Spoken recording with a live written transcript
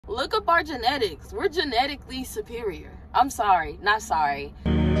Look up our genetics. We're genetically superior. I'm sorry, not sorry.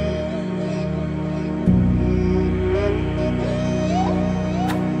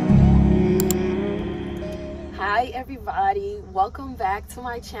 Hi everybody, welcome back to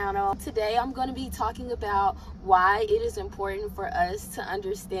my channel. Today I'm going to be talking about why it is important for us to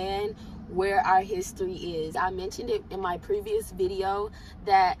understand where our history is. I mentioned it in my previous video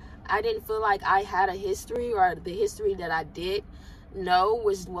that I didn't feel like I had a history, or the history that I did know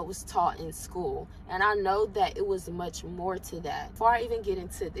was what was taught in school, and I know that it was much more to that. Before I even get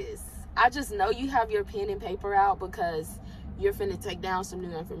into this, I just know you have your pen and paper out because you're finna take down some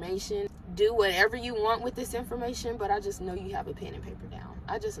new information. Do whatever you want with this information, but I just know you have a pen and paper down.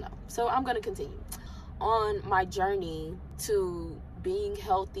 I just know. So I'm gonna continue on my journey to being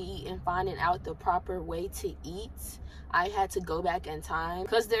healthy and finding out the proper way to eat. I had to go back in time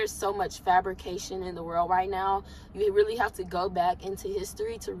because there's so much fabrication in the world right now. You really have to go back into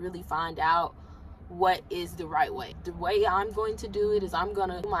history to really find out what is the right way. The way I'm going to do it is I'm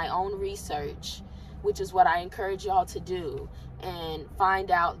gonna do my own research, which is what I encourage y'all to do, and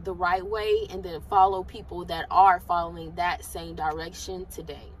find out the right way and then follow people that are following that same direction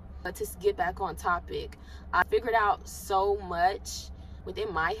today. But to get back on topic, I figured out so much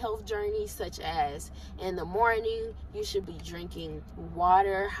within my health journey, such as in the morning, you should be drinking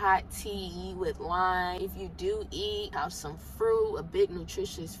water, hot tea with lime. If you do eat, have some fruit, a big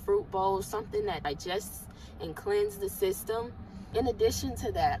nutritious fruit bowl, something that digests and cleanses the system. In addition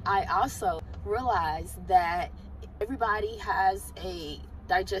to that, I also realized that everybody has a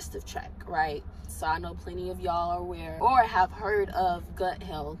digestive tract, right? So I know plenty of y'all are aware or have heard of gut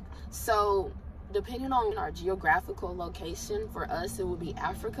health. So depending on our geographical location, for us it would be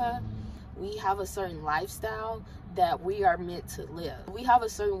Africa. We have a certain lifestyle that we are meant to live. We have a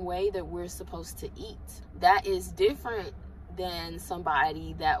certain way that we're supposed to eat that is different than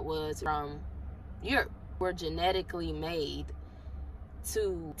somebody that was from Europe. We're genetically made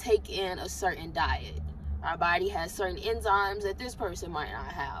to take in a certain diet. Our body has certain enzymes that this person might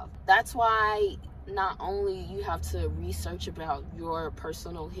not have. That's why not only you have to research about your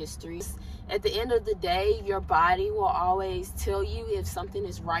personal histories, at the end of the day, your body will always tell you if something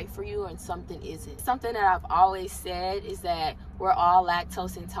is right for you and something isn't. Something that I've always said is that we're all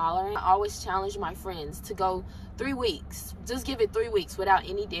lactose intolerant. I always challenge my friends to go 3 weeks. Just give it 3 weeks without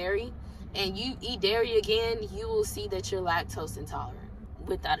any dairy, and you eat dairy again, you will see that you're lactose intolerant,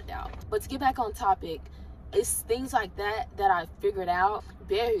 without a doubt. But to get back on topic, it's things like that I figured out.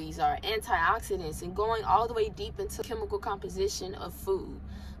 Berries are antioxidants, and going all the way deep into chemical composition of food.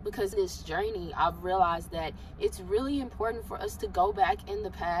 Because this journey, I've realized that it's really important for us to go back in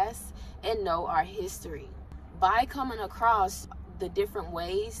the past and know our history. By coming across the different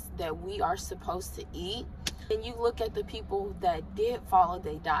ways that we are supposed to eat, and you look at the people that did follow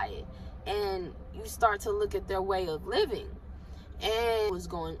their diet, and you start to look at their way of living and what was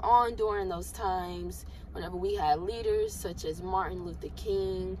going on during those times whenever we had leaders such as Martin Luther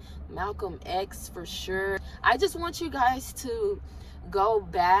King, Malcolm X for sure. I just want you guys to go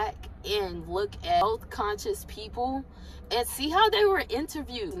back and look at health conscious people and see how they were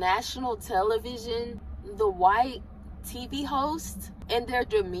interviewed. National television, the white TV host and their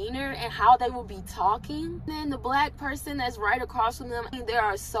demeanor and how they will be talking. And then the black person that's right across from them, they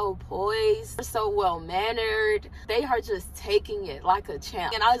are so poised, they're so well mannered. They are just taking it like a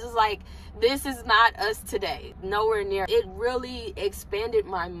champ. And I was just like, this is not us today. Nowhere near. It really expanded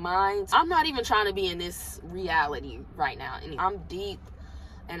my mind. I'm not even trying to be in this reality right now. I'm deep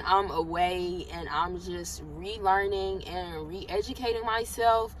and I'm away, and I'm just relearning and re-educating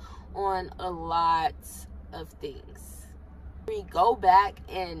myself on a lot of things. Go back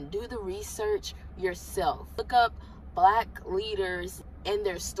and do the research yourself. Look up black leaders and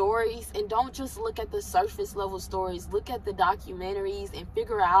their stories, and don't just look at the surface level stories. Look at the documentaries and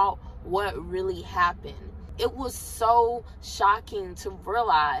figure out what really happened. It was so shocking to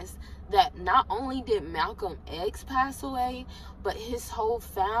realize that not only did Malcolm X pass away, but his whole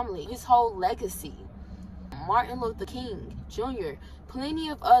family, his whole legacy. Martin Luther King Jr., plenty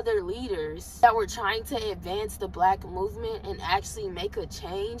of other leaders that were trying to advance the black movement and actually make a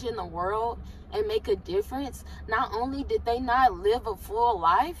change in the world and make a difference. Not only did they not live a full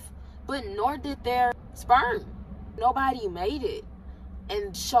life, but nor did their sperm. Nobody made it.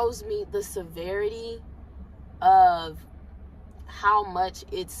 And shows me the severity of how much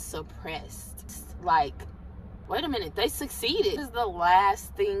it's suppressed. Like, wait a minute, they succeeded. This is the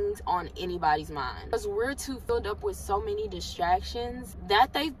last thing on anybody's mind, because we're too filled up with so many distractions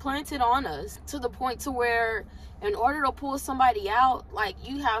that they've planted on us, to the point to where in order to pull somebody out, like,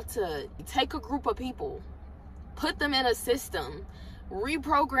 you have to take a group of people, put them in a system,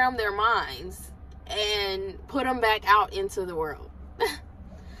 reprogram their minds and put them back out into the world.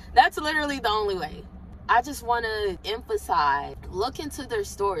 That's literally the only way. I just want to emphasize, look into their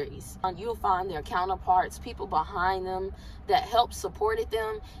stories. You'll find their counterparts, people behind them that helped supported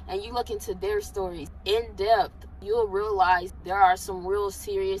them, and you look into their stories in depth, you'll realize there are some real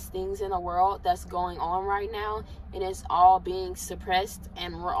serious things in the world that's going on right now, and it's all being suppressed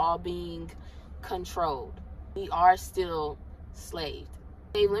and we're all being controlled. We are still slaved.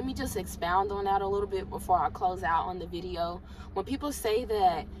 Hey, let me just expound on that a little bit before I close out on the video. When people say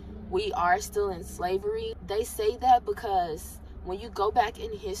that we are still in slavery, they say that because when you go back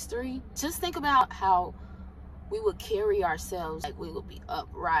in history, just think about how we would carry ourselves. Like, we would be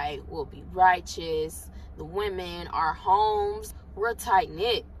upright, we'll be righteous. The women, our homes, we're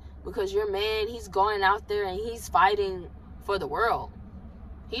tight-knit because your man, he's going out there and he's fighting for the world.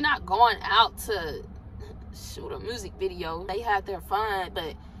 He's not going out to shoot a music video. They had their fun,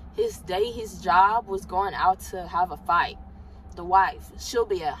 but his job was going out to have a fight. The wife, she'll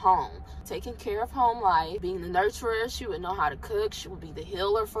be at home taking care of home life, being the nurturer. She would know how to cook. She would be the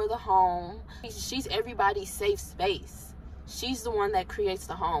healer for the home. She's everybody's safe space. She's the one that creates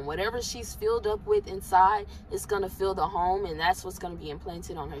the home. Whatever she's filled up with inside is going to fill the home, and that's what's going to be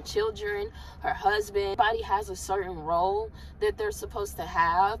implanted on her children, her husband. Everybody has a certain role that they're supposed to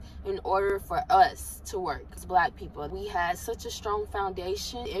have in order for us to work. As Black people, we had such a strong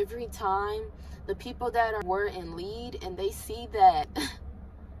foundation. Every time the people that were in lead and they see that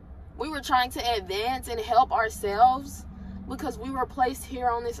we were trying to advance and help ourselves because we were placed here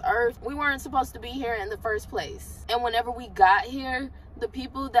on this earth. We weren't supposed to be here in the first place. And whenever we got here, the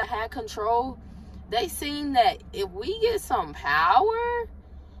people that had control, they seen that if we get some power,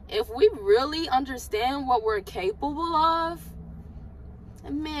 if we really understand what we're capable of,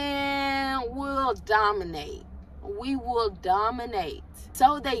 man, we'll dominate. We will dominate.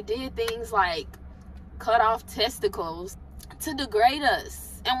 So they did things like cut off testicles to degrade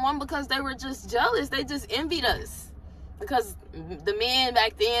us. And one, because they were just jealous. They just envied us. Because the men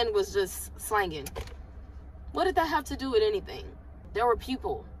back then was just slanging. What did that have to do with anything? There were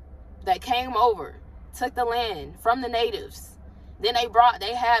people that came over, took the land from the natives. Then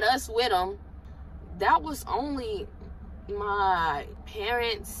they had us with them. That was only my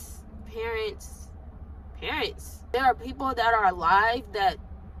parents. There are people that are alive that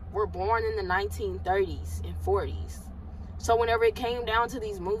were born in the 1930s and 40s. So whenever it came down to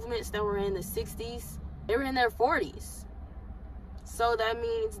these movements that were in the 60s, they were in their 40s. So that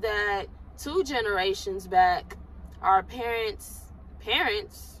means that 2 generations back, our parents,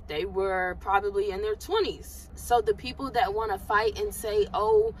 they were probably in their 20s. So the people that want to fight and say,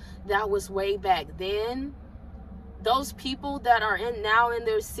 oh, that was way back then, those people that are now in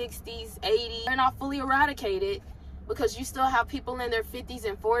their 60s, 80s, they're not fully eradicated, because you still have people in their 50s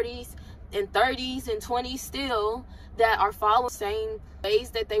and 40s and 30s and 20s still that are following the same ways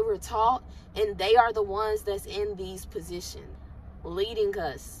that they were taught, and they are the ones that's in these positions, leading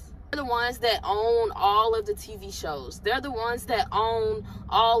us. They're the ones that own all of the TV shows. They're the ones that own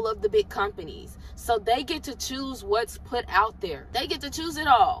all of the big companies. So they get to choose what's put out there. They get to choose it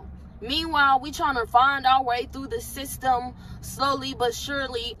all. Meanwhile, we trying to find our way through the system slowly but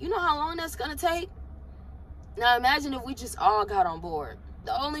surely. You know how long that's going to take? Now imagine if we just all got on board.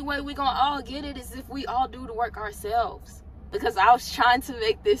 The only way we going to all get it is if we all do the work ourselves. Because I was trying to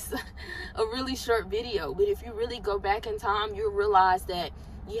make this a really short video. But if you really go back in time, you'll realize that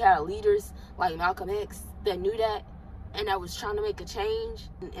you had leaders like Malcolm X that knew that and that was trying to make a change.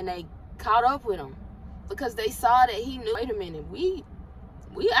 And they caught up with him because they saw that he knew, wait a minute, we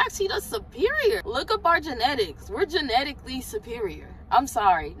actually the superior. Look up our genetics. We're genetically superior. I'm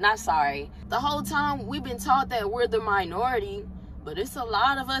sorry, not sorry. The whole time we've been taught that we're the minority, but it's a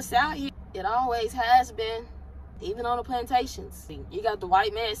lot of us out here. It always has been, even on the plantations. You got the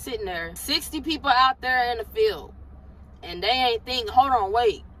white man sitting there, 60 people out there in the field, and they ain't think, hold on,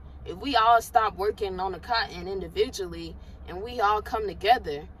 wait. If we all stop working on the cotton individually and we all come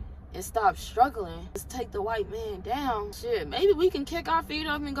together and stop struggling, let's take the white man down. Shit, maybe we can kick our feet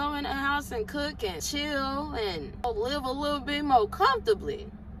up and go in the house and cook and chill and live a little bit more comfortably.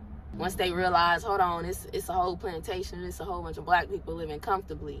 Once they realize, hold on, it's a whole plantation, it's a whole bunch of black people living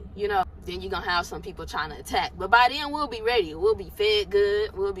comfortably, you know, then you're gonna have some people trying to attack. But by then we'll be ready. We'll be fed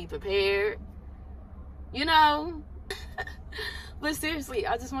good. We'll be prepared, you know. But seriously,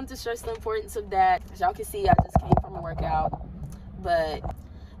 I just wanted to stress the importance of that. As y'all can see, I just came from a workout, but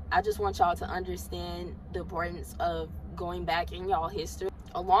I just want y'all to understand the importance of going back in y'all history.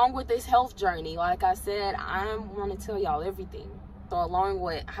 Along with this health journey, like I said, I want to tell y'all everything. So along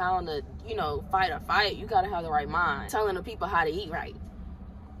with how to, you know, fight a fight, you got to have the right mind. Telling the people how to eat right.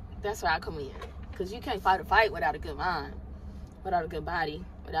 That's where I come in. Because you can't fight a fight without a good mind, without a good body,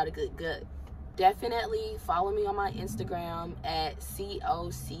 without a good gut. Definitely follow me on my Instagram at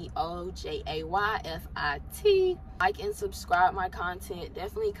COCOJAYFIT. Like and subscribe my content.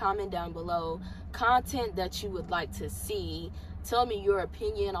 Definitely comment down below content that you would like to see. Tell me your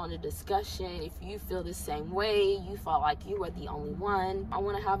opinion on the discussion. If you feel the same way, you feel like you are the only one. I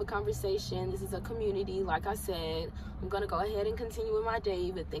want to have a conversation. This is a community, like I said. I'm going to go ahead and continue with my day,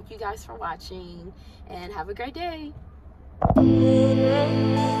 but thank you guys for watching and have a great day.